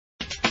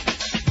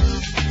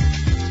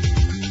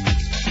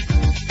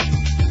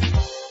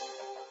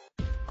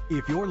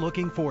If you're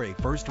looking for a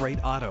first-rate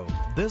auto,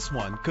 this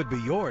one could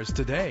be yours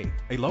today.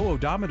 A low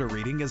odometer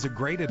reading is a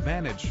great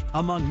advantage.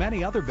 Among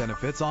many other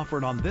benefits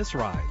offered on this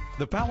ride,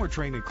 the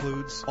powertrain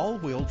includes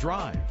all-wheel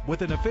drive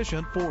with an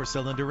efficient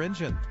 4-cylinder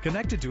engine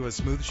connected to a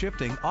smooth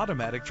shifting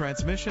automatic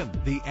transmission.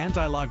 The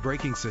anti-lock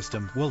braking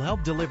system will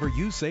help deliver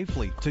you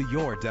safely to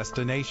your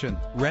destination.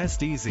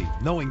 Rest easy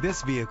knowing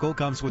this vehicle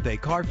comes with a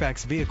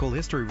Carfax Vehicle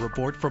History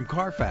Report from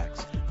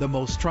Carfax, the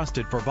most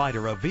trusted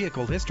provider of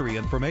vehicle history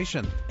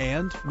information.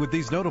 And with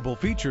these notable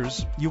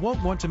features, you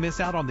won't want to miss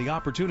out on the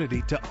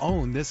opportunity to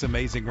own this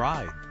amazing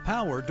ride.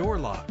 Power door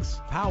locks,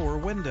 power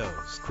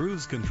windows,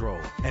 cruise control,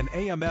 an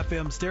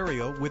AM/FM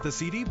stereo with a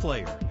CD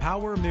player,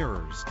 power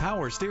mirrors,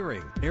 power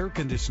steering, air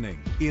conditioning.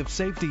 If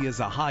safety is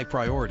a high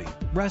priority,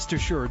 rest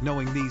assured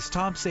knowing these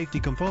top safety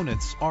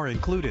components are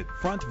included: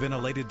 front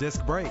ventilated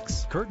disc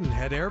brakes, curtain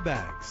head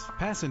airbags,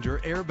 passenger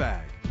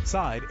airbag,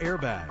 side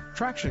airbag,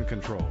 traction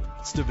control,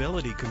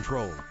 stability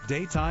control,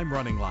 daytime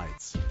running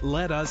lights.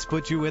 Let us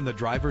put you in the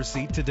driver's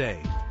seat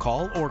today.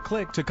 Call or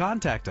click to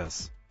contact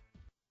us.